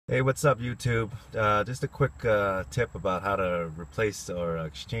Hey, what's up, YouTube? Just a quick tip about how to replace or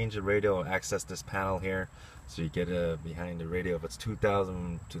exchange the radio and access this panel here. So you get behind the radio if it's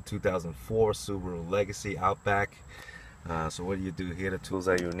 2000 to 2004 Subaru Legacy Outback. So what you do here, the tools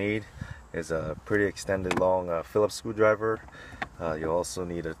that you need is a pretty extended long Phillips screwdriver. You also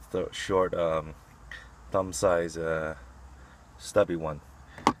need a short thumb size stubby one,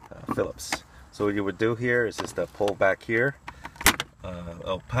 Phillips. So what you would do here is just pull back here.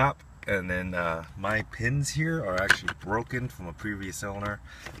 It'll pop, and then my pins here are actually broken from a previous owner,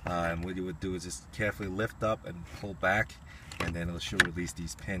 and what you would do is just carefully lift up and pull back, and then it should release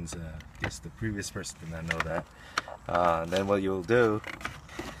these pins. I guess the previous person did not know that. And then what you'll do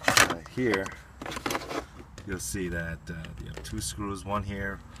here, you'll see that you have two screws, one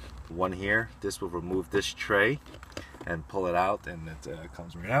here, one here. This will remove this tray and pull it out, and it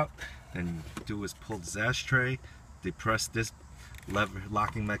comes right out. Then you do is pull this ashtray, depress this lever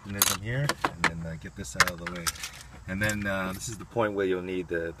locking mechanism here, and then get this out of the way. And then this is the point where you'll need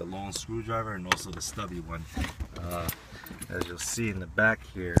the long screwdriver and also the stubby one. As you'll see in the back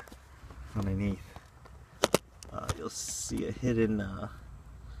here underneath, you'll see a hidden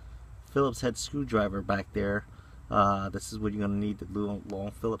Phillips head screwdriver back there. This is what you're going to need the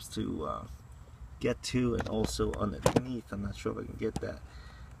long Phillips to get to, and also underneath, I'm not sure if I can get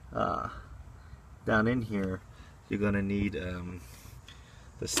that, down in here you're going to need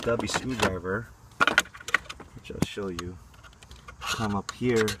the stubby screwdriver, which I'll show you. Come up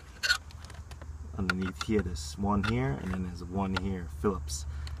here, underneath here, there's one here, and then there's one here, Phillips,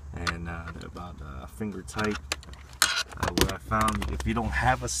 and they're about finger tight. What I found, if you don't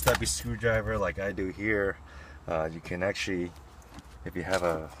have a stubby screwdriver like I do here, you can actually, if you have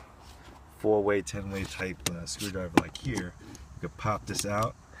a 4-way, 10-way type screwdriver like here, you can pop this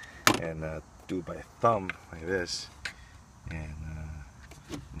out and do it by thumb like this, and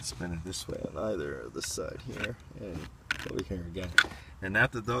spin it this way on either this side here and over here again. And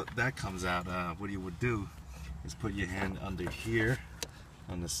after that comes out, what you would do is put your hand under here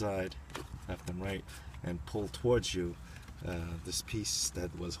on the side, left and right, and pull towards you. This piece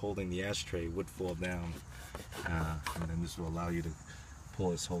that was holding the ashtray would fall down, and then this will allow you to pull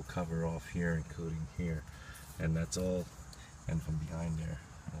this whole cover off here, including here, and that's all. And from behind there,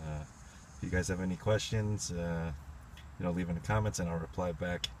 if you guys have any questions, leave in the comments and I'll reply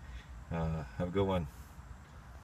back. Have a good one.